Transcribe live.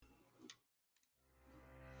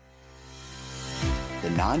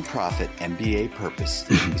nonprofit MBA purpose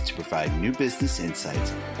is to provide new business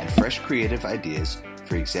insights and fresh creative ideas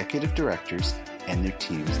for executive directors and their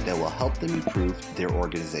teams that will help them improve their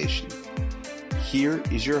organization. Here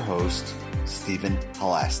is your host, Stephen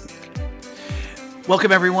Halasnik.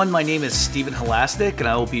 Welcome, everyone. My name is Stephen Halasnik, and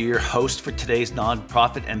I will be your host for today's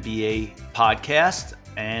Nonprofit MBA podcast.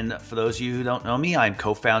 And for those of you who don't know me, I'm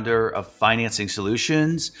co-founder of Financing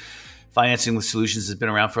Solutions. Financing Solutions has been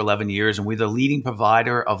around for 11 years, and we're the leading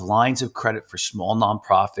provider of lines of credit for small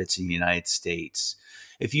nonprofits in the United States.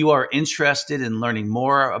 If you are interested in learning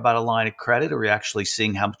more about a line of credit or actually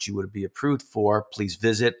seeing how much you would be approved for, please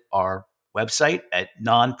visit our website at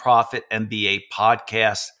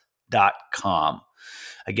nonprofitmbapodcast.com.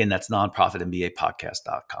 Again, that's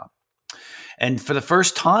nonprofitmbapodcast.com. And for the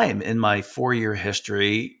first time in my 4-year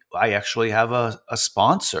history, I actually have a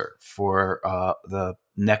sponsor for the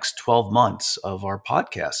next 12 months of our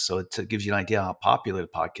podcast. So it gives you an idea how popular the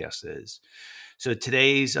podcast is. So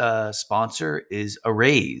today's sponsor is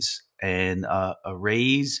Arraise. And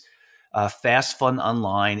Arraise Fast Fund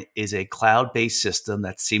Online is a cloud-based system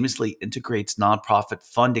that seamlessly integrates nonprofit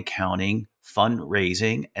fund accounting,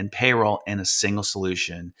 fundraising, and payroll in a single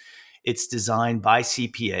solution. It's designed by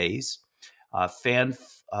CPAs.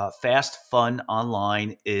 Fast Fund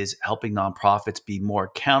Online is helping nonprofits be more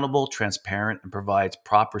accountable, transparent, and provides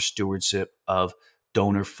proper stewardship of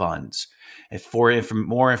donor funds. And for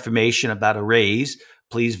more information about Arraise,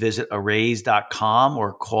 please visit arraise.com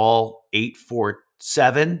or call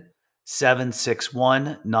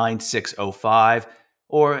 847-761-9605,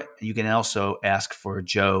 or you can also ask for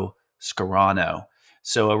Joe Scarano.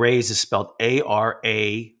 So Arraise is spelled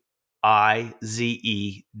ARAIZE.com.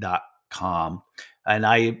 And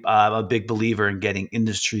I'm a big believer in getting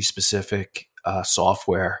industry-specific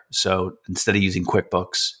software. So instead of using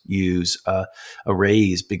QuickBooks, use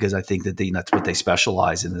Arraise, because I think that that's what they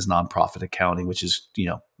specialize in, is nonprofit accounting, which is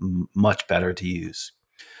much better to use.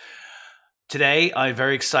 Today, I'm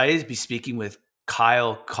very excited to be speaking with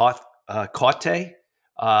Kyle Cote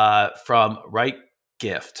from Right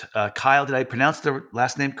Gift. Kyle, did I pronounce the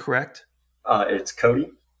last name correct? It's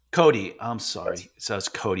Cody. Cody, I'm sorry. So it's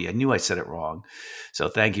Cody. I knew I said it wrong. So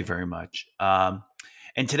thank you very much. And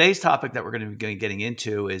today's topic that we're going to be getting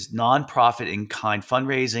into is nonprofit in-kind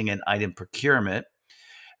fundraising and item procurement.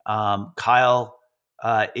 Kyle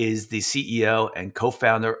is the CEO and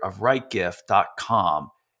co-founder of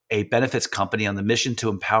RightGift.com, a benefits company on the mission to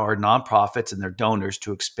empower nonprofits and their donors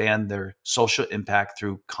to expand their social impact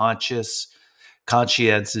through conscientious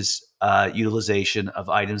utilization of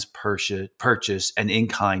items purchased and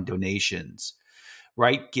in-kind donations.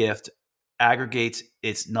 Right Gift aggregates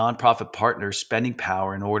its nonprofit partners' spending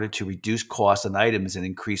power in order to reduce costs on items and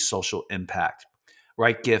increase social impact.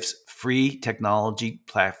 Right Gift's free technology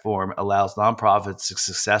platform allows nonprofits to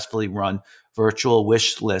successfully run virtual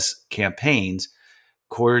wish list campaigns,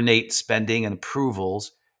 coordinate spending and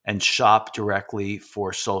approvals, and shop directly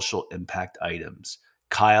for social impact items.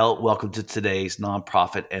 Kyle, welcome to today's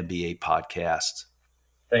Nonprofit MBA podcast.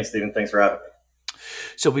 Thanks, Stephen. Thanks for having me.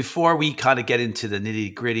 So before we kind of get into the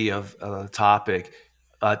nitty gritty of the topic,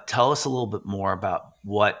 tell us a little bit more about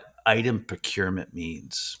what item procurement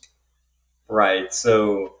means. Right.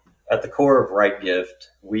 So at the core of Right Gift,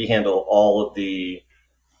 we handle all of the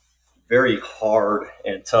very hard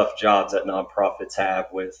and tough jobs that nonprofits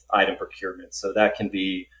have with item procurement. So that can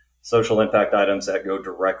be social impact items that go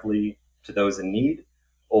directly to those in need,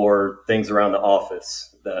 or things around the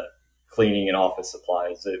office, the cleaning and office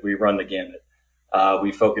supplies. We run the gamut.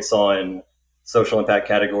 We focus on social impact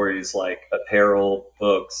categories like apparel,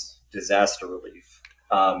 books, disaster relief,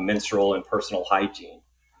 menstrual and personal hygiene,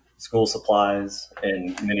 school supplies,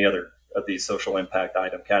 and many other of these social impact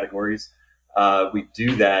item categories. We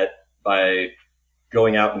do that by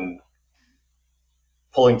going out and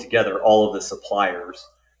pulling together all of the suppliers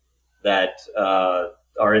that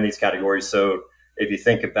are in these categories. So if you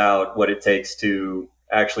think about what it takes to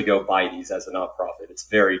actually go buy these as a nonprofit, it's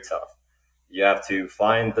very tough. You have to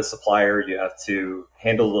find the supplier, you have to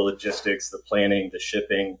handle the logistics, the planning, the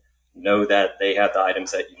shipping, know that they have the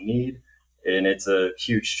items that you need, and it's a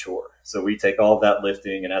huge chore. So we take all of that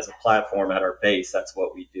lifting, and as a platform at our base, that's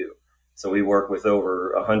what we do. So we work with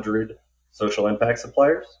over 100 social impact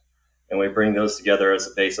suppliers, and we bring those together as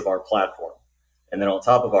the base of our platform. And then on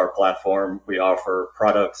top of our platform, we offer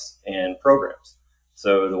products and programs.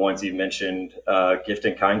 So the ones you mentioned, gift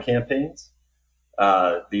in kind campaigns,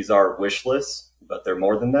 these are wish lists, but they're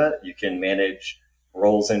more than that. You can manage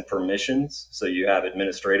roles and permissions. So you have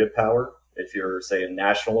administrative power. If you're, say, a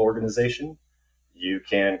national organization, you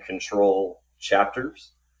can control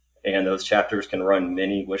chapters, and those chapters can run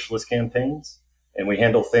mini wish list campaigns. And we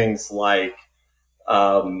handle things like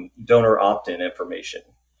donor opt-in information,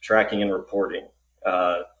 tracking and reporting.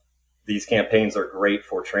 These campaigns are great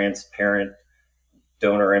for transparent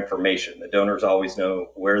donor information. The donors always know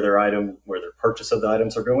where their purchase of the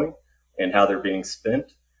items are going and how they're being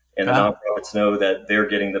spent. And the nonprofits know that they're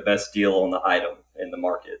getting the best deal on the item in the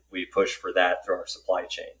market. We push for that through our supply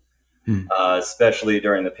chain, especially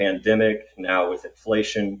during the pandemic. Now with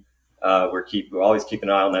inflation, we're always keeping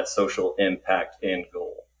an eye on that social impact end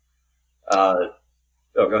goal. Go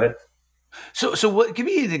ahead. So what? Give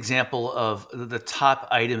me an example of the top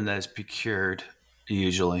item that is procured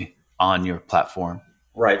usually on your platform.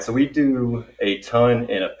 Right. So we do a ton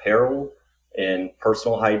in apparel, in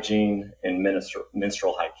personal hygiene, and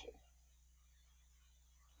menstrual hygiene.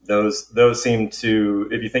 Those seem to,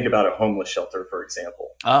 if you think about a homeless shelter, for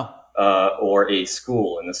example, or a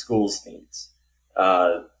school and the school's needs,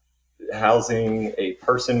 housing a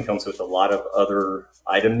person comes with a lot of other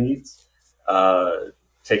item needs.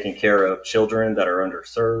 Taking care of children that are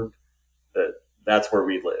underserved, that's where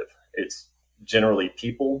we live. It's generally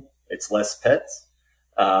people, it's less pets,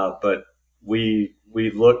 but we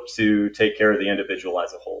look to take care of the individual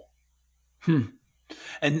as a whole.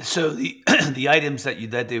 And so the the items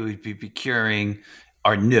that they would be procuring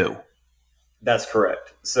are new. That's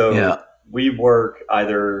correct. So we work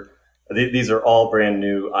these are all brand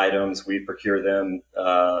new items. We procure them.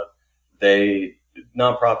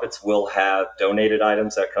 Nonprofits will have donated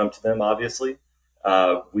items that come to them, obviously.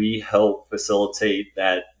 We help facilitate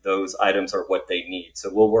that those items are what they need. So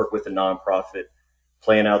we'll work with a nonprofit,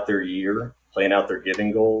 plan out their year, plan out their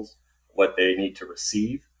giving goals, what they need to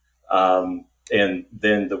receive. And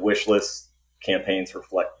then the wish list campaigns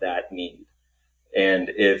reflect that need. And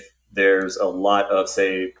if there's a lot of,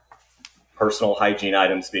 say, personal hygiene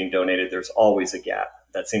items being donated, there's always a gap.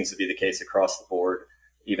 That seems to be the case across the board.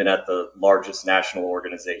 Even at the largest national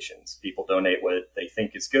organizations, people donate what they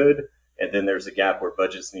think is good, and then there's a gap where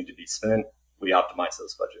budgets need to be spent. We optimize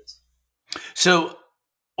those budgets. So,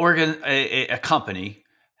 a company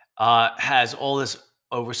has all this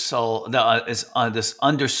oversold, this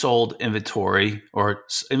undersold inventory, or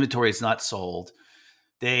inventory is not sold.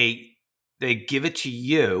 They give it to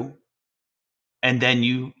you, and then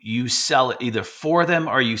you sell it either for them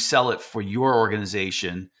or you sell it for your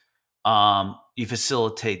organization. You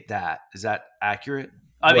facilitate that. Is that accurate?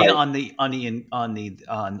 I mean,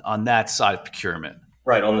 on that side of procurement,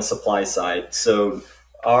 right? On the supply side. So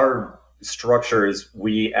our structure is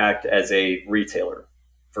we act as a retailer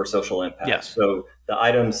for social impact. Yes. So the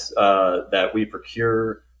items that we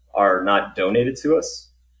procure are not donated to us.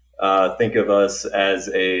 Think of us as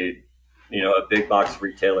a big box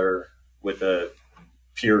retailer with a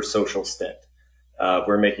pure social stint.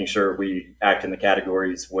 We're making sure we act in the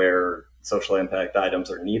categories where social impact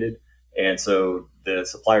items are needed. And so the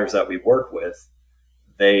suppliers that we work with,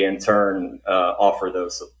 they in turn offer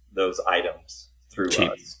those items through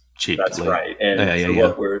us. Cheaply. That's right. And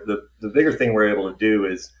what the bigger thing we're able to do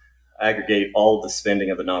is aggregate all the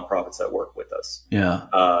spending of the nonprofits that work with us. Yeah.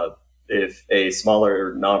 If a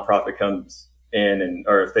smaller nonprofit comes in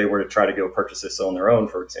or if they were to try to go purchase this on their own,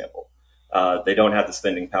 for example, they don't have the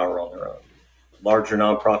spending power on their own. Larger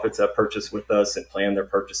nonprofits that purchase with us and plan their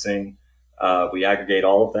purchasing, we aggregate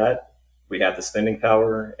all of that. We have the spending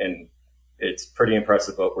power, and it's pretty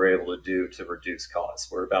impressive what we're able to do to reduce costs.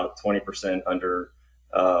 We're about 20% under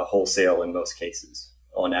wholesale in most cases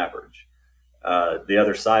on average. The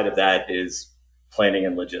other side of that is planning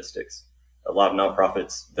and logistics. A lot of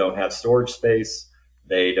nonprofits don't have storage space.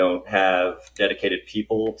 They don't have dedicated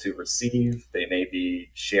people to receive. They may be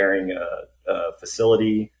sharing a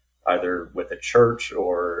facility either with a church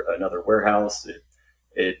or another warehouse.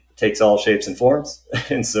 It takes all shapes and forms.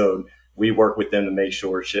 And so we work with them to make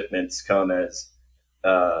sure shipments come as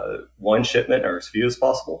one shipment or as few as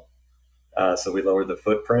possible. So we lower the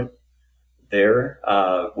footprint there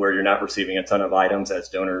where you're not receiving a ton of items as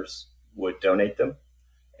donors would donate them.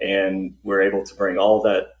 And we're able to bring all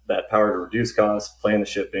that power to reduce costs, plan the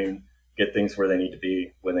shipping, get things where they need to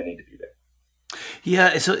be when they need to be there.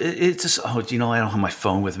 Yeah, it's just I don't have my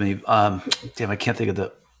phone with me. Damn, I can't think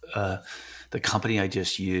of the company I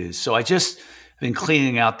just used. So I just been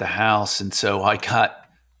cleaning out the house, and so I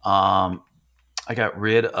got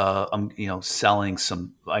rid of I'm selling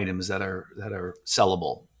some items that are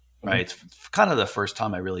sellable. Right, mm-hmm. It's kind of the first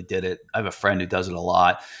time I really did it. I have a friend who does it a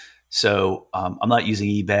lot. So I'm not using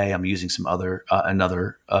eBay. I'm using some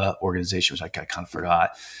another organization, which I kind of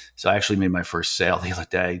forgot. So I actually made my first sale the other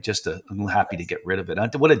day. I'm happy to get rid of it.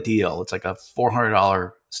 What a deal! It's like a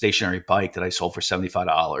 $400 stationary bike that I sold for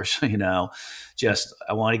 $75.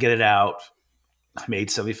 I want to get it out, I made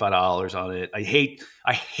 $75 on it.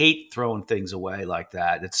 I hate throwing things away like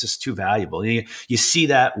that. It's just too valuable. You see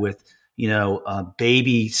that with,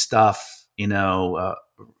 baby stuff,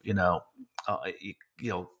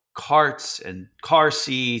 carts and car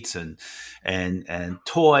seats and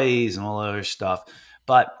toys and all that other stuff.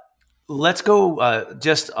 But let's go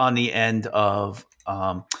just on the end of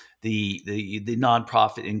the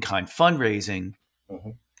nonprofit in-kind fundraising. Mm-hmm.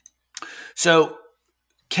 So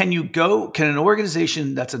can an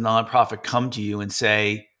organization that's a nonprofit come to you and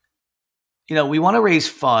say, we want to raise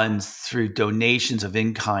funds through donations of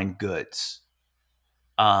in-kind goods?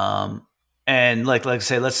 And let's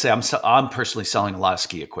say I'm personally selling a lot of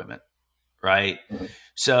ski equipment, right? Mm-hmm.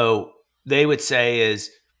 So they would say is,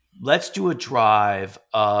 let's do a drive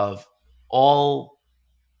of all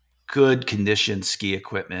good condition ski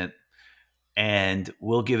equipment, and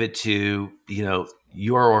we'll give it to,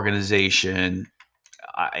 your organization.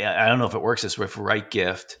 I don't know if it works this way for Right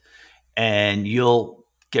Gift, and you'll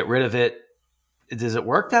get rid of it. Does it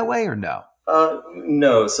work that way or no?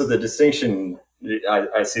 No. So the distinction,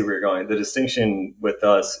 I see where you're going. The distinction with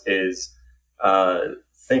us is,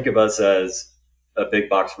 think of us as a big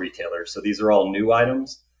box retailer. So these are all new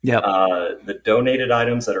items. Yeah. The donated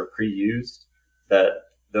items that are pre-used,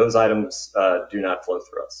 those items do not flow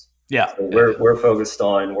through us. Yeah. So we're focused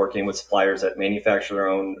on working with suppliers that manufacture their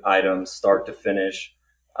own items, start to finish,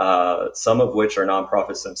 some of which are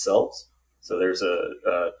nonprofits themselves. So there's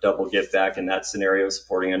a double give back in that scenario,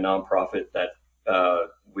 supporting a nonprofit that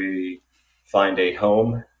we find a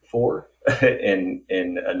home for in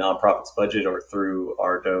a nonprofit's budget or through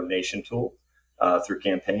our donation tool, through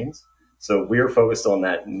campaigns. So we're focused on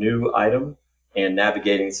that new item and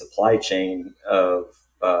navigating the supply chain of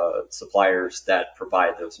suppliers that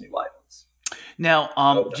provide those new items. Now,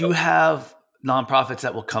 do you have nonprofits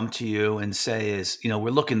that will come to you and say,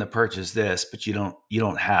 we're looking to purchase this, but you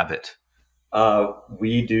don't have it?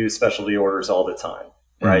 We do specialty orders all the time,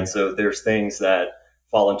 right? Mm-hmm. So there's things that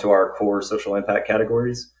fall into our core social impact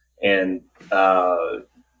categories. And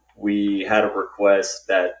we had a request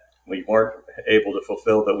that we weren't able to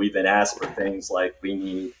fulfill, but we've been asked for things like we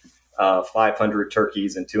need 500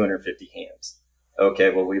 turkeys and 250 hams.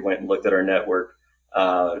 Okay, well, we went and looked at our network.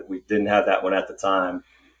 We didn't have that one at the time,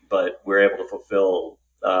 but we're able to fulfill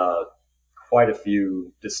quite a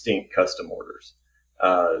few distinct custom orders.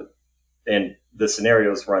 And the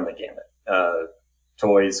scenarios run the gamut.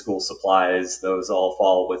 Toys, school supplies, those all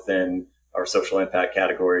fall within our social impact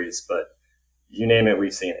categories, but you name it,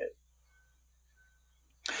 we've seen it.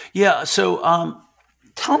 Yeah. So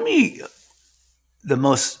tell me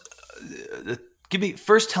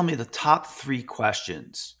tell me the top 3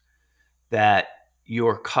 questions that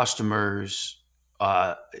your customers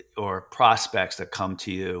or prospects that come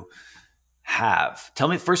to you have. Tell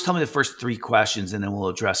me the first 3 questions, and then we'll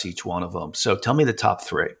address each one of them. So tell me the top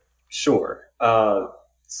 3. Sure.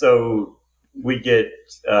 So we get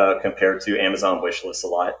compared to Amazon wishlist a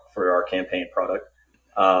lot for our campaign product.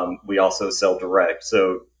 We also sell direct.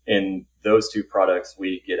 So in those 2 products,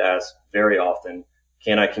 we get asked very often,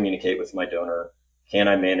 can I communicate with my donor? Can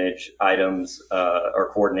I manage items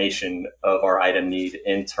or coordination of our item need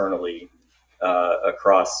internally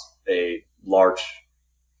across a large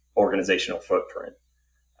organizational footprint?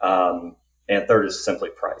 And third is simply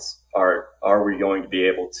price. Are we going to be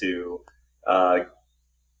able to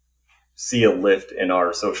see a lift in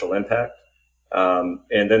our social impact?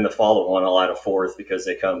 And then the follow-on, I'll add a fourth because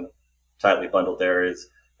they come tightly bundled there, is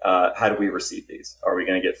how do we receive these? Are we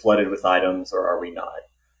going to get flooded with items or are we not?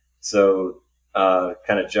 So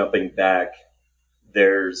kind of jumping back,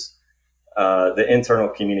 there's the internal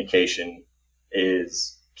communication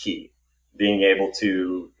is key. Being able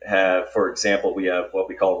to have, for example, we have what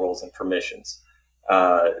we call roles and permissions.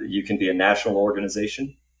 You can be a national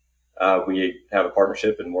organization. We have a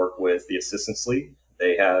partnership and work with the Assistance League.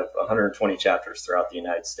 They have 120 chapters throughout the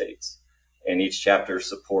United States, and each chapter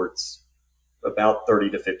supports about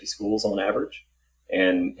 30 to 50 schools on average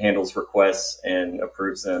and handles requests and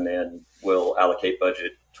approves them and will allocate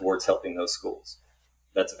budget towards helping those schools.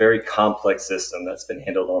 That's a very complex system that's been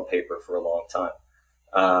handled on paper for a long time.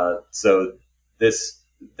 So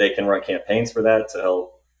they can run campaigns for that to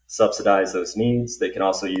help subsidize those needs. They can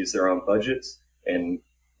also use their own budgets, and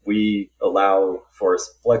we allow for a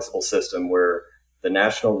flexible system where the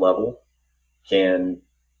national level can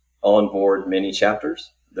onboard many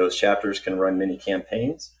chapters. Those chapters can run many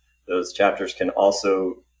campaigns. Those chapters can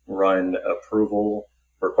also run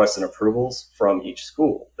requests and approvals from each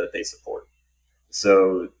school that they support.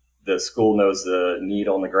 So the school knows the need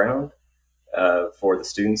on the ground for the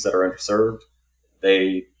students that are underserved.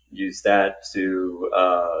 They use that to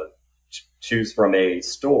choose from a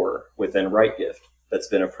store within Right Gift that's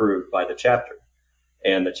been approved by the chapter.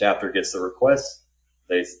 And the chapter gets the request.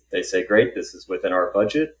 They say, great, this is within our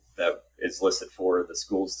budget that is listed for the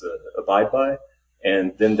schools to abide by.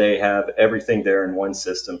 And then they have everything there in one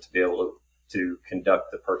system to be able to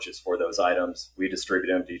conduct the purchase for those items. We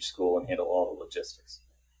distribute them to each school and handle all the logistics.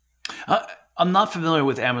 I'm not familiar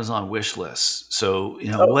with Amazon wish lists. So,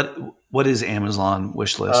 what is Amazon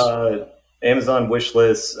wish list? Amazon wish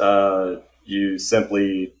lists, you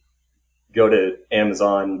simply go to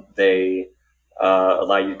Amazon. They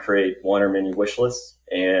allow you to create one or many wish lists,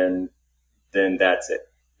 and then that's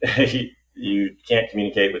it. You can't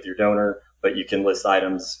communicate with your donor, but you can list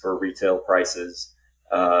items for retail prices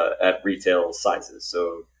at retail sizes.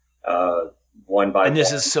 So one by and this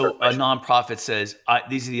one is so a nonprofit says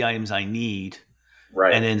these are the items I need,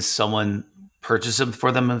 right? And then someone purchases them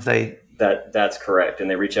for them if they. That's correct, and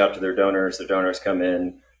they reach out to their donors. The donors come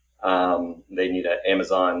in. They need an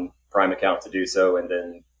Amazon Prime account to do so, and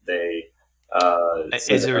then they.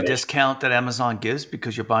 Is there a discount that Amazon gives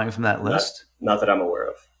because you're buying from that list? Not that I'm aware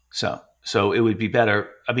of. So it would be better.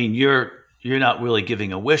 I mean, you're not really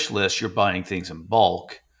giving a wish list. You're buying things in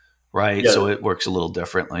bulk, right? Yeah. So it works a little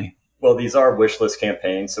differently. Well, these are wish list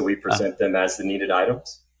campaigns, so we present them as the needed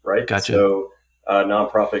items, right? Gotcha. So a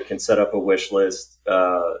nonprofit can set up a wish list,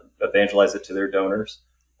 evangelize it to their donors.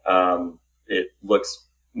 It looks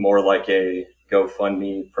more like a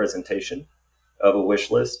GoFundMe presentation of a wish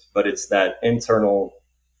list, but it's that internal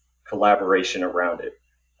collaboration around it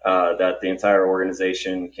that the entire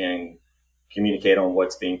organization can communicate on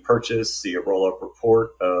what's being purchased, see a roll-up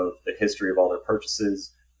report of the history of all their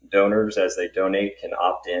purchases. Donors, as they donate, can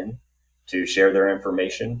opt in to share their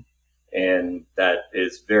information. And that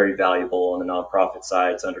is very valuable on the nonprofit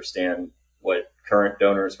side to understand what current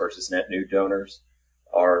donors versus net new donors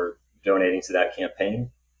are donating to that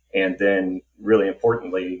campaign. And then really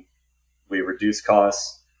importantly, we reduce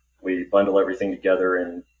costs. We bundle everything together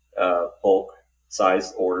in bulk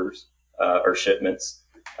sized orders or shipments,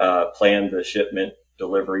 plan the shipment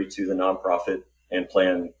delivery to the nonprofit, and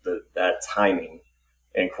plan that timing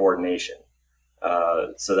and coordination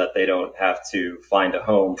so that they don't have to find a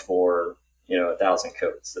home for 1,000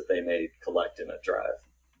 coats that they may collect in a drive.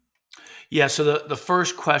 Yeah. So the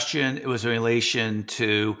first question, it was in relation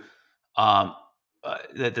to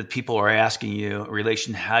that the people are asking you in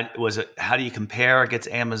relation. How do you compare against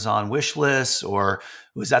Amazon wish lists, or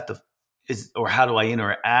was that or how do I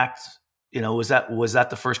interact? Was that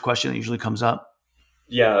the first question that usually comes up?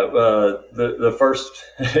 Yeah. The first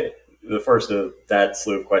the first of that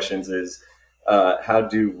slew of questions is how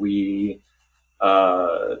do we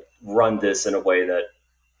run this in a way that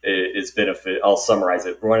is benefit. I'll summarize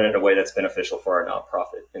it. Run it in a way that's beneficial for our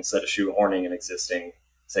nonprofit instead of shoehorning an existing,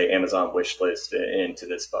 say, Amazon wish list into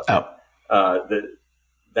this bucket.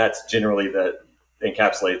 That's generally that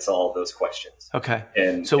encapsulates all of those questions. Okay.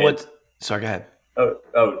 Sorry, go ahead.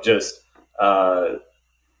 Just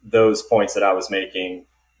those points that I was making.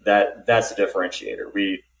 That's a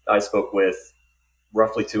differentiator. I spoke with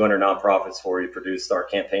roughly 200 nonprofits before we produced our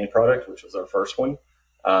campaign product, which was our first one.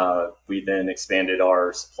 We then expanded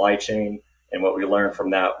our supply chain, and what we learned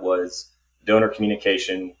from that was donor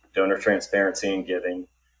communication, donor transparency and giving,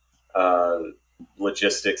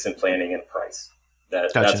 logistics and planning, and price.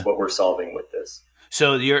 Gotcha. That's what we're solving with this.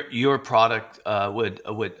 So your product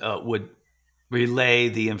would relay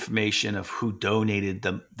the information of who donated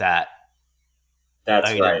that. That's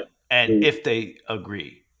item, right. And if they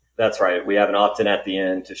agree. That's right. We have an opt-in at the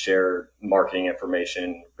end to share marketing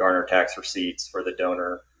information, garner tax receipts for the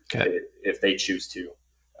donor if they choose to,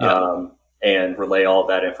 and relay all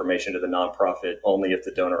that information to the nonprofit only if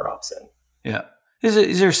the donor opts in. Yeah.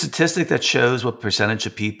 Is there a statistic that shows what percentage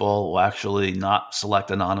of people will actually not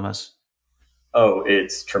select anonymous? Oh,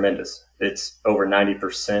 it's tremendous. It's over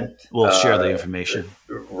 90%. We'll share the information.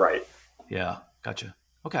 Right. Yeah. Gotcha.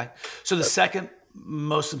 Okay. So the second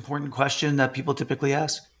most important question that people typically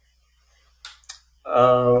ask?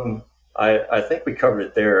 I think we covered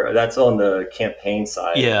it there. That's on the campaign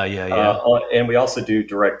side. Yeah. And we also do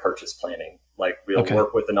direct purchase planning. Like we'll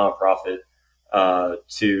work with the nonprofit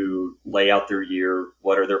to lay out their year.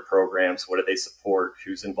 What are their programs? What do they support?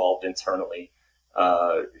 Who's involved internally?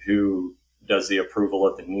 Who does the approval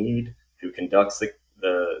of the need? Who conducts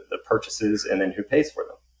the purchases? And then who pays for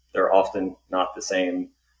them? They're often not the same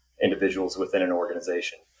individuals within an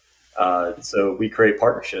organization. So we create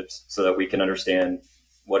partnerships so that we can understand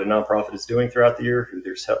what a nonprofit is doing throughout the year, who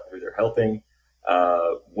they're helping,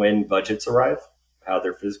 when budgets arrive, how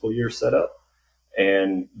their fiscal year is set up.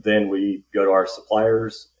 And then we go to our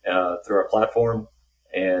suppliers through our platform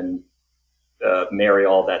and marry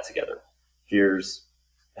all that together. here's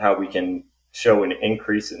how we can show an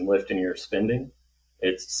increase in lift in your spending.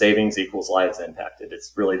 It's savings equals lives impacted.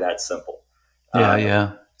 It's really that simple.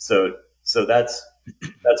 Yeah. So that's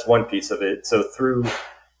one piece of it. So through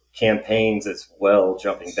campaigns as well,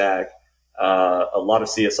 jumping back, a lot of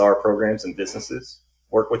CSR programs and businesses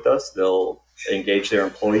work with us. They'll engage their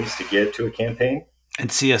employees to give to a campaign. And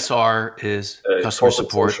CSR is customer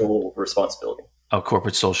support. Social responsibility. Oh,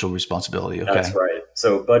 corporate social responsibility. Okay. That's right.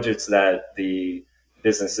 So budgets that the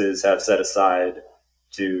businesses have set aside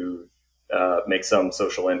to make some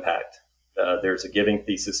social impact. There's a giving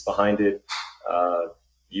thesis behind it,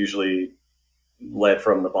 usually led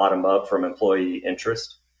from the bottom up from employee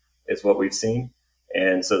interest is what we've seen.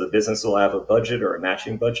 And so the business will have a budget or a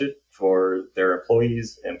matching budget for their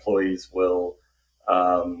employees. Employees will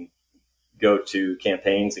go to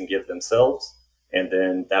campaigns and give themselves. And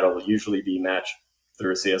then that'll usually be matched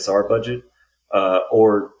through a CSR budget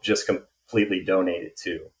or just completely donated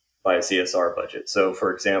to by a CSR budget. So,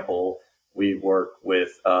 for example, we work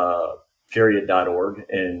with Period.org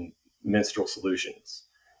and Menstrual Solutions,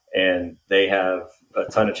 and they have a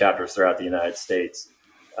ton of chapters throughout the United States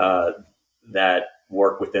that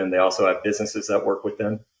work with them. They also have businesses that work with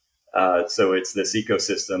them. So it's this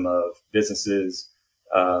ecosystem of businesses,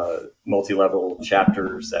 multi-level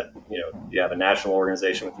chapters that, you have a national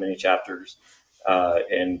organization with many chapters,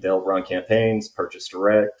 and they'll run campaigns, purchase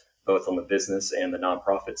direct, both on the business and the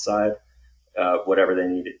nonprofit side, whatever they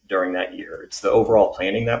need during that year. It's the overall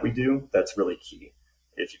planning that we do that's really key.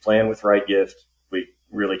 If you plan with Right Gift, we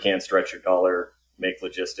really can stretch your dollar, make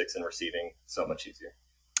logistics and receiving so much easier.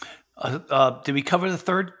 Did we cover the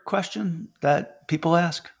third question that people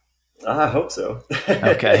ask? I hope so.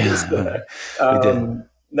 Okay. We did.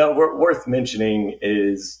 No, worth mentioning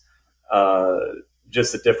is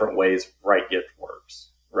just the different ways Right Gift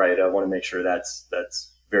works, right? I want to make sure that's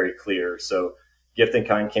very clear. So gift in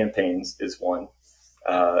kind campaigns is one,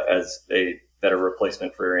 as a better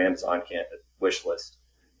replacement for your Amazon wish list.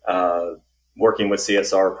 Working with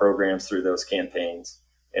CSR programs through those campaigns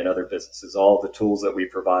and other businesses, all the tools that we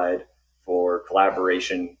provide for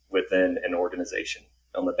collaboration within an organization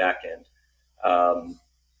on the back end.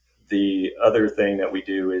 The other thing that we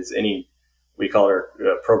do is we call our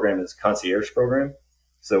program is concierge program.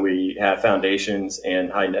 So we have foundations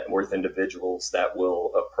and high net worth individuals that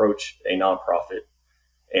will approach a nonprofit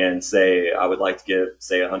and say, I would like to give,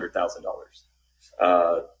 say,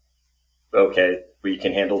 $100,000. Okay, we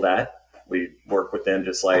can handle that. We work with them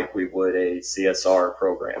just like we would a CSR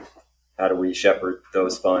program. How do we shepherd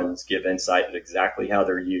those funds, give insight into exactly how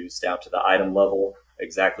they're used down to the item level,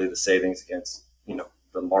 exactly the savings against,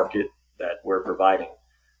 the market that we're providing.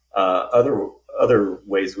 Other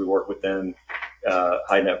ways we work with them,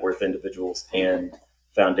 high net worth individuals and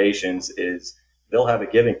foundations, is they'll have a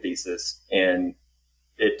giving thesis, and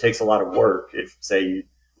it takes a lot of work. If, say, you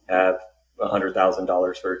have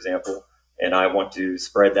 $100,000, for example, and I want to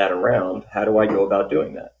spread that around, how do I go about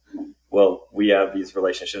doing that? Well, we have these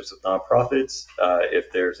relationships with nonprofits.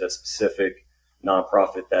 If there's a specific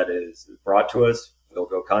nonprofit that is brought to us, we'll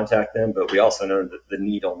go contact them, but we also know the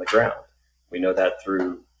need on the ground. We know that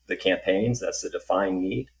through the campaigns, that's the defined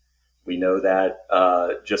need. We know that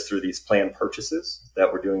just through these planned purchases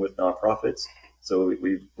that we're doing with nonprofits. So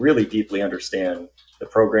we really deeply understand the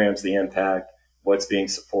programs, the impact, what's being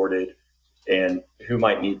supported, and who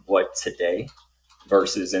might need what today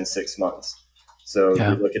versus in 6 months. So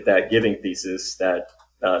we look at that giving thesis that,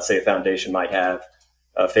 say, a foundation might have,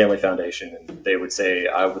 a family foundation, and they would say,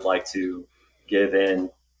 I would like to give in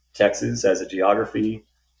Texas as a geography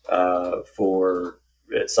for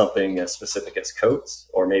something as specific as coats,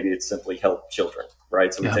 or maybe it's simply help children,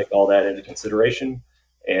 right? So we take all that into consideration,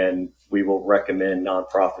 and we will recommend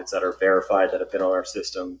nonprofits that are verified, that have been on our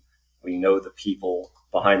system. We know the people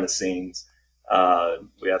behind the scenes.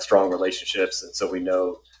 We have strong relationships, and so we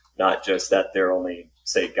know not just that they're only,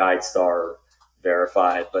 say, GuideStar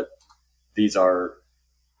verified, but these are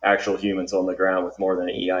actual humans on the ground with more than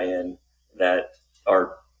an EIN that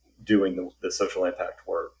are doing the social impact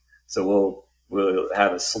work. So we'll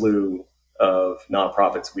have a slew of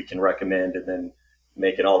nonprofits we can recommend, and then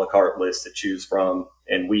make an a la carte list to choose from,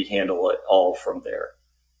 and we handle it all from there.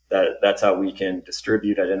 That's how we can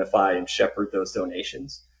distribute, identify, and shepherd those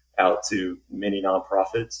donations out to many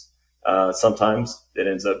nonprofits. Sometimes it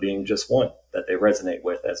ends up being just one that they resonate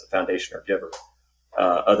with as a foundation or giver.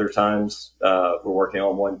 Other times we're working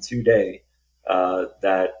on one today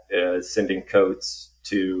that is sending coats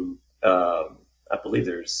to, I believe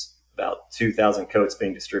there's about 2,000 coats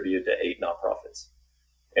being distributed to 8 nonprofits.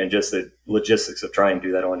 And just the logistics of trying to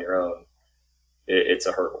do that on your own, it's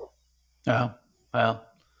a hurdle. Oh, well.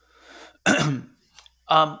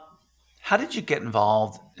 How did you get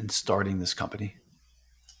involved in starting this company?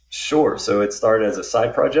 Sure. So it started as a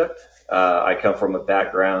side project. I come from a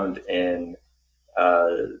background in, uh,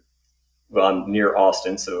 well, I'm near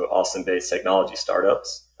Austin, so Austin-based technology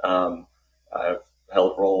startups. I've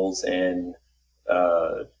held roles in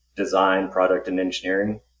uh, design, product, and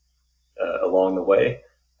engineering along the way.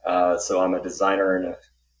 So I'm a designer and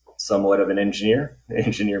somewhat of an engineer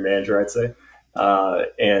manager, I'd say.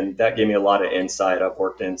 And that gave me a lot of insight. I've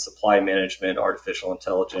worked in supply management, artificial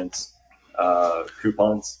intelligence,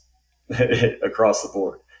 coupons across the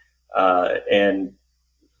board. And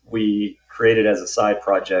we created as a side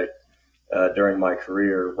project during my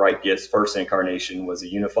career, Right Gift's first incarnation was a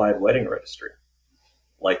unified wedding registry,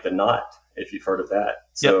 like the Knot, if you've heard of that.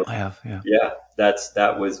 So Yep, I have. Yeah. yeah,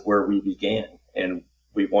 that was where we began, and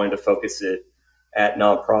we wanted to focus it at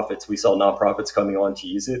nonprofits. We saw nonprofits coming on to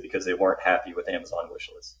use it because they weren't happy with Amazon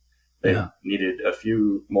wishlist. They needed a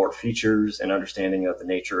few more features and understanding of the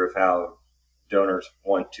nature of how donors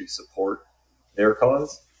want to support their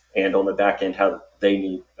cause, and on the back end, how they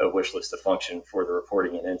need a wish list to function for the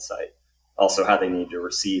reporting and insight. Also, how they need to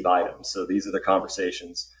receive items. So these are the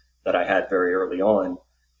conversations that I had very early on,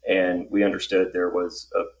 and we understood there was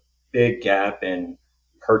a big gap in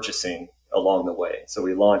purchasing along the way. So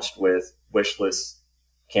we launched with wish list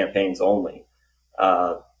campaigns only,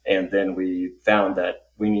 and then we found that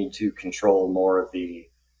we need to control more of the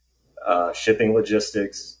shipping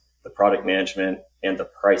logistics, the product management, and the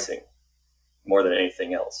pricing more than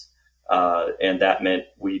anything else. And that meant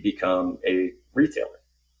we become a retailer,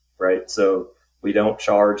 right? So we don't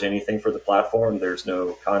charge anything for the platform. There's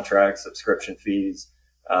no contract, subscription fees,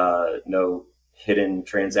 no hidden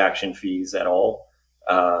transaction fees at all.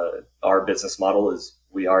 Our business model is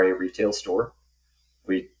we are a retail store.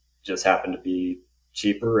 We just happen to be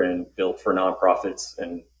cheaper and built for nonprofits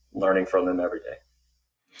and learning from them every day.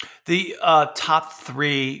 The top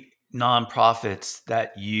three nonprofits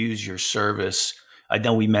that use your service, I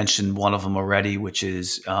know we mentioned one of them already, which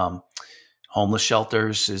is homeless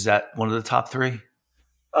shelters. Is that one of the top three?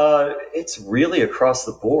 It's really across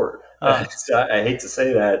the board. I hate to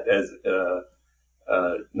say that as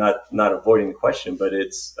not avoiding the question, but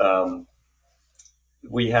it's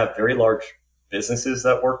we have very large businesses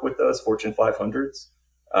that work with us, Fortune 500s,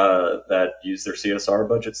 that use their CSR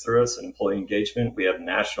budgets through us and employee engagement. We have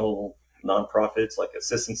national nonprofits like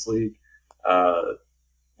Assistance League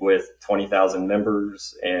with 20,000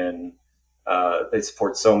 members, and they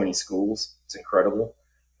support so many schools. It's incredible.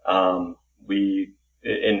 We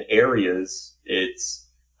in areas, it's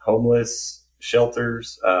homeless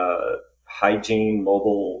shelters, hygiene,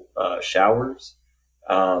 mobile showers.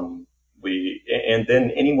 And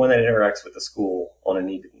then anyone that interacts with the school on a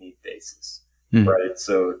need basis, right?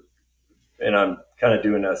 So, and I'm kind of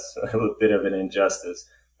doing us a bit of an injustice.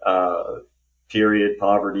 Period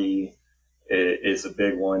poverty is a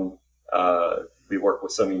big one. We work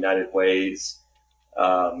with some United Ways.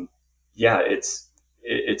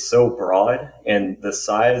 It's so broad, and the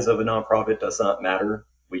size of a nonprofit does not matter.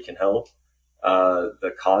 We can help.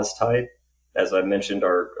 The cause type, as I mentioned,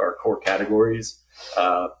 are core categories.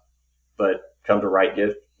 But come to Right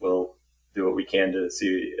Gift, we'll do what we can to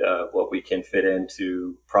see what we can fit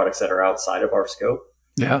into products that are outside of our scope.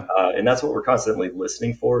 Yeah. And that's what we're constantly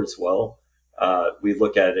listening for as well. We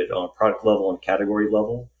look at it on product level and category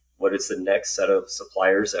level. What is the next set of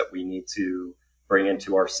suppliers that we need to bring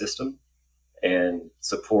into our system and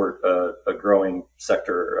support a growing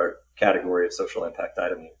sector or category of social impact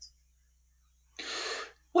item needs?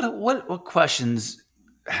 What questions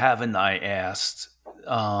haven't I asked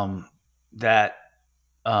that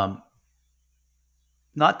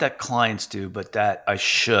not that clients do, but that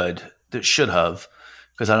should have,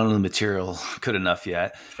 because I don't know the material good enough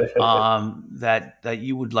yet, that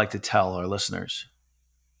you would like to tell our listeners?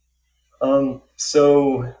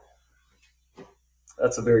 So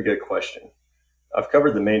that's a very good question. I've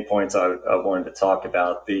covered the main points I wanted to talk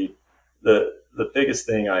about. The biggest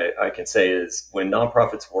thing I can say is when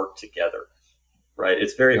nonprofits work together, right?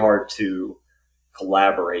 It's very hard to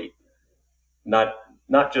collaborate, not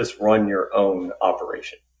just run your own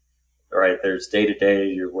operation, right? There's day to day,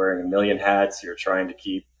 you're wearing a million hats, you're trying to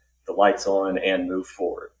keep the lights on and move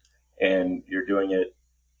forward. And you're doing it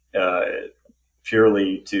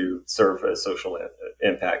purely to serve a social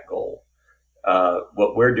impact goal.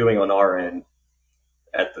 What we're doing on our end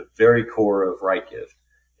at the very core of Right Gift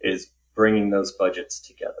is bringing those budgets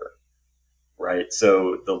together, right?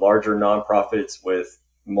 So the larger nonprofits with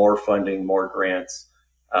more funding, more grants,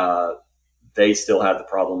 they still have the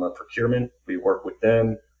problem of procurement. We work with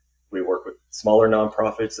them. We work with smaller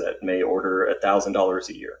nonprofits that may order $1,000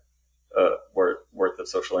 a year of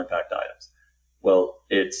social impact items. Well,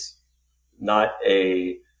 it's not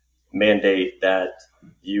a mandate that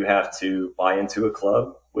you have to buy into a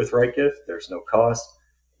club with Right Gift. There's no cost.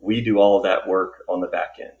 We do all of that work on the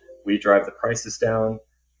back end. We drive the prices down.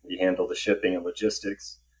 We handle the shipping and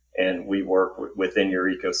logistics, and we work within your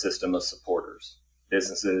ecosystem of supporters,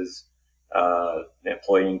 businesses,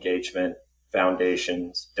 employee engagement,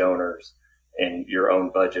 foundations, donors, and your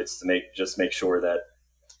own budgets to make sure that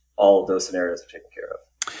all of those scenarios are taken care of.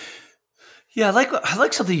 Yeah, I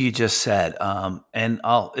like something you just said, and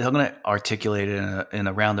I'm going to articulate it in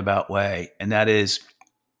a roundabout way, and that is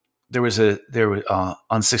there was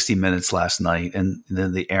on 60 Minutes last night, and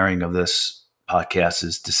then the airing of this podcast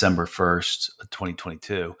is December 1st,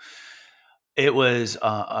 2022. It was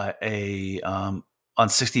on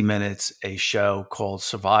 60 Minutes a show called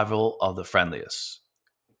Survival of the Friendliest,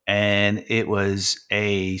 and it was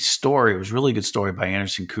a story. It was a really good story by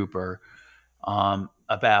Anderson Cooper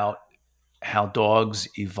about how dogs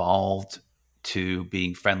evolved to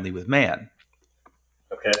being friendly with man.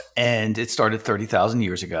 Okay. And it started 30,000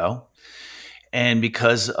 years ago. And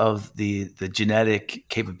because of the genetic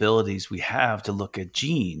capabilities we have to look at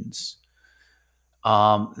genes,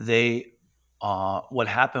 what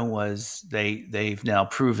happened was they've now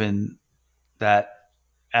proven that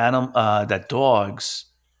that dogs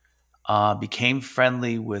became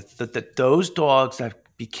friendly with that those dogs that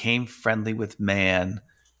became friendly with man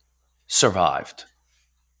survived,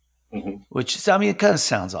 which, I mean, it kind of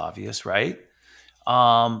sounds obvious, right?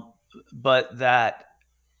 But that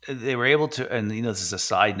they were able to, and this is a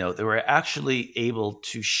side note, they were actually able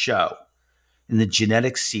to show in the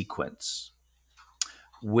genetic sequence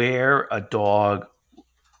where a dog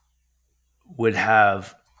would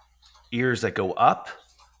have ears that go up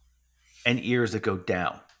and ears that go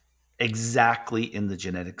down, exactly in the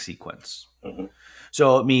genetic sequence. Mm-hmm.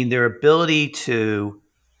 So, I mean, their ability to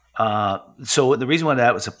so the reason why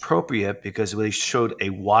that was appropriate, because they showed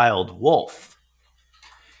a wild wolf,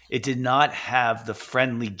 it did not have the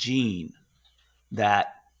friendly gene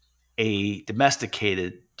that a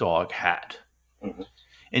domesticated dog had. Mm-hmm.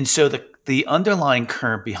 And so the underlying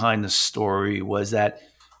current behind the story was that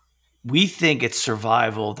we think it's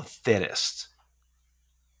survival of the fittest,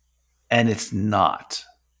 and it's not.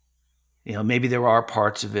 Maybe there are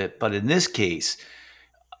parts of it, but in this case,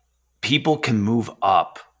 people can move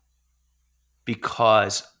up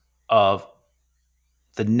because of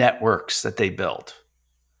the networks that they build.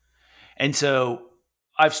 And so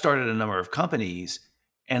I've started a number of companies,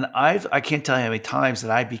 and I can't tell you how many times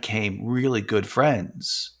that I became really good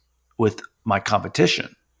friends with my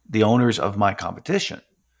competition, the owners of my competition,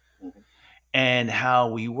 and how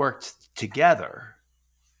we worked together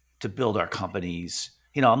to build our companies.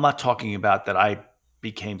 I'm not talking about that I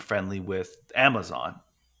became friendly with Amazon,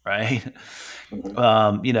 right?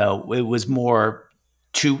 Mm-hmm. It was more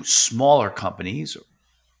two smaller companies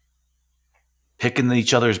picking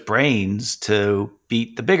each other's brains to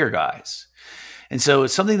beat the bigger guys. And so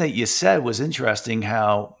it's something that you said was interesting,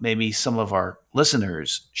 how maybe some of our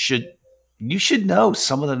listeners should know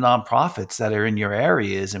some of the nonprofits that are in your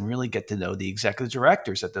areas and really get to know the executive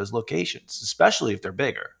directors at those locations, especially if they're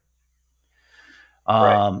bigger.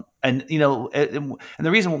 Right. And one of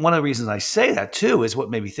the reasons I say that too is what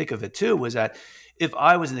made me think of it too was that if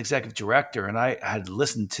I was an executive director and I had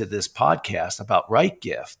listened to this podcast about Right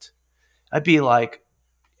Gift, I'd be like,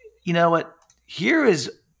 you know what? Here is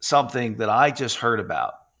something that I just heard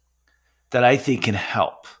about that I think can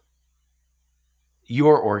help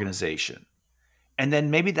your organization. And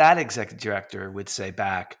then maybe that executive director would say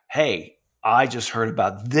back, hey, I just heard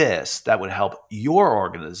about this that would help your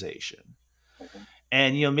organization.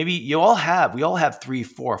 And, maybe we all have 3,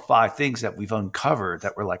 4, 5 things that we've uncovered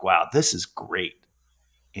that we're like, wow, this is great.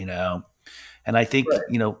 And I think,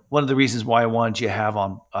 right. One of the reasons why I wanted you to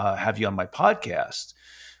have you on my podcast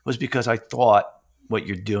was because I thought what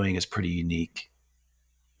you're doing is pretty unique.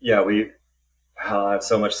 Yeah, I have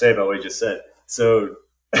so much to say about what you just said. So,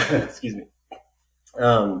 excuse me.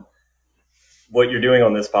 What you're doing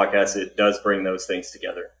on this podcast, it does bring those things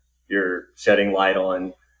together. You're shedding light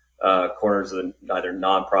on corners of either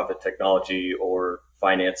nonprofit technology or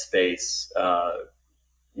finance space,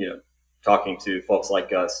 talking to folks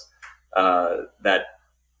like us that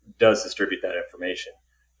does distribute that information.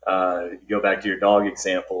 Go back to your dog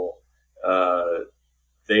example.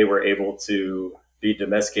 They were able to be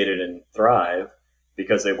domesticated and thrive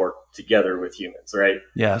because they work together with humans, right?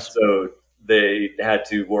 Yes. So they had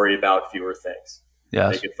to worry about fewer things.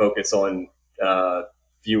 Yes. They could focus on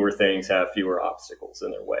fewer things, have fewer obstacles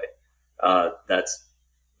in their way. That's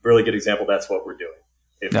a really good example. That's what we're doing.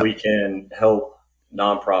 If we can help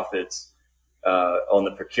nonprofits On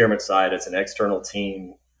the procurement side, as an external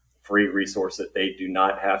team, free resource that they do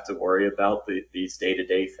not have to worry about these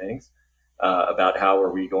day-to-day things about how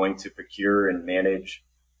are we going to procure and manage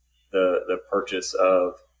the purchase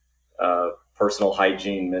of personal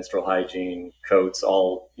hygiene, menstrual hygiene, coats,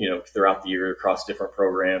 all throughout the year across different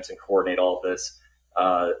programs, and coordinate all of this.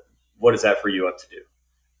 What does that free you up to do?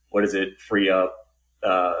 What does it free up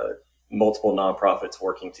multiple nonprofits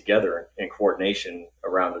working together in coordination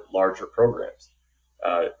around larger programs?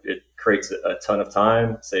 It creates a ton of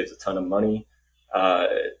time, saves a ton of money,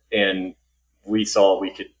 and we saw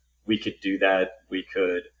we could do that. We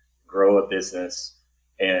could grow a business,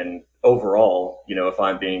 and overall, if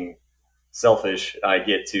I'm being selfish, I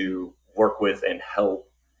get to work with and help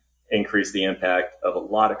increase the impact of a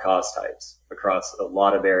lot of cause types across a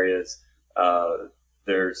lot of areas. We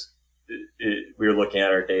were looking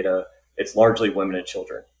at our data. It's largely women and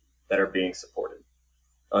children that are being supported,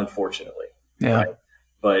 unfortunately. Yeah. Right?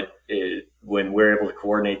 But when we're able to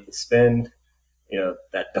coordinate the spend,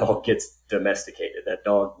 that dog gets domesticated. That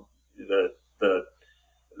dog, the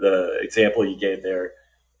example you gave there,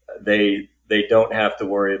 they don't have to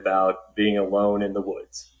worry about being alone in the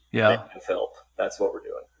woods. Yeah. They have help. That's what we're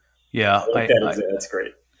doing. Yeah. That's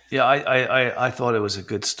great. Yeah. I thought it was a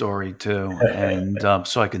good story too. And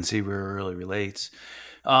so I can see where it really relates.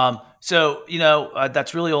 That's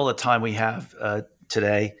really all the time we have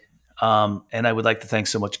today. And I would like to thank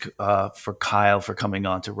so much for Kyle for coming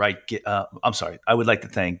on to Right. I would like to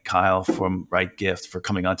thank Kyle from Right Gift for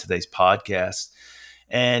coming on today's podcast.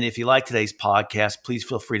 And if you like today's podcast, please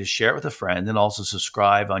feel free to share it with a friend and also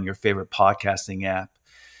subscribe on your favorite podcasting app.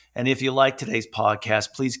 And if you like today's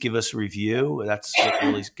podcast, please give us a review. That's what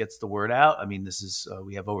really gets the word out. I mean, this is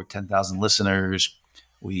we have over 10,000 listeners.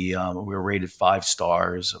 We're rated 5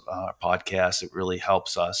 stars. Our podcast, it really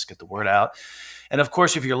helps us get the word out. And of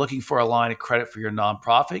course, if you're looking for a line of credit for your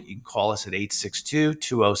nonprofit, you can call us at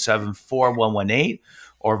 862-207-4118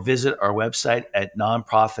 or visit our website at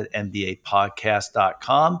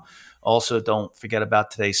nonprofitmbapodcast.com. Also, don't forget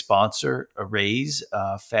about today's sponsor, Araize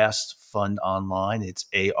Fast Fund Online. It's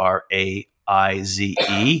ARAIZE.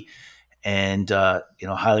 And,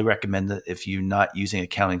 highly recommend it if you're not using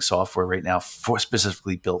accounting software right now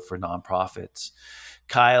specifically built for nonprofits.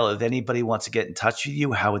 Kyle, if anybody wants to get in touch with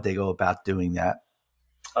you, how would they go about doing that?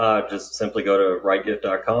 Just simply go to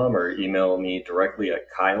rightgift.com or email me directly at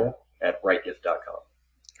kyle@rightgift.com.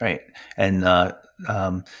 Right. And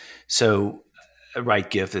so Right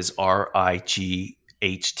Gift is RIGHTGIFT,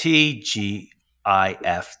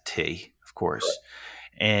 of course. Right.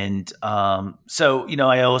 And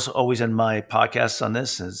I always end my podcasts on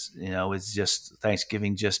this it's just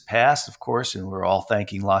Thanksgiving just passed, of course, and we're all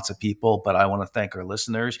thanking lots of people. But I want to thank our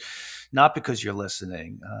listeners, not because you're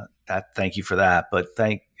listening. Thank you for that, but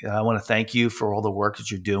I want to thank you for all the work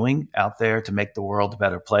that you're doing out there to make the world a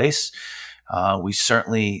better place.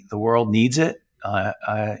 The world needs it,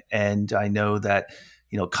 and I know that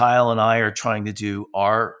Kyle and I are trying to do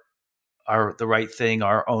the right thing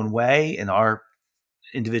our own way in our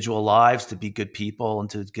individual lives to be good people and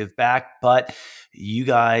to give back. But you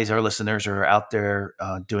guys, our listeners, are out there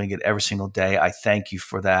doing it every single day. I thank you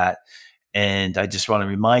for that. And I just want to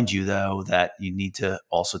remind you, though, that you need to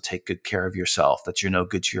also take good care of yourself, that you're no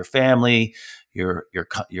good to your family, your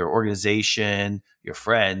organization, your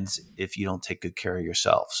friends, if you don't take good care of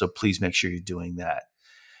yourself. So please make sure you're doing that.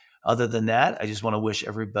 Other than that, I just want to wish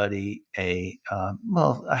everybody a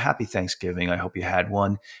happy Thanksgiving. I hope you had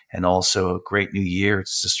one, and also a great new year.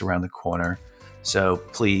 It's just around the corner. So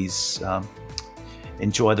please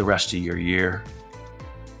enjoy the rest of your year.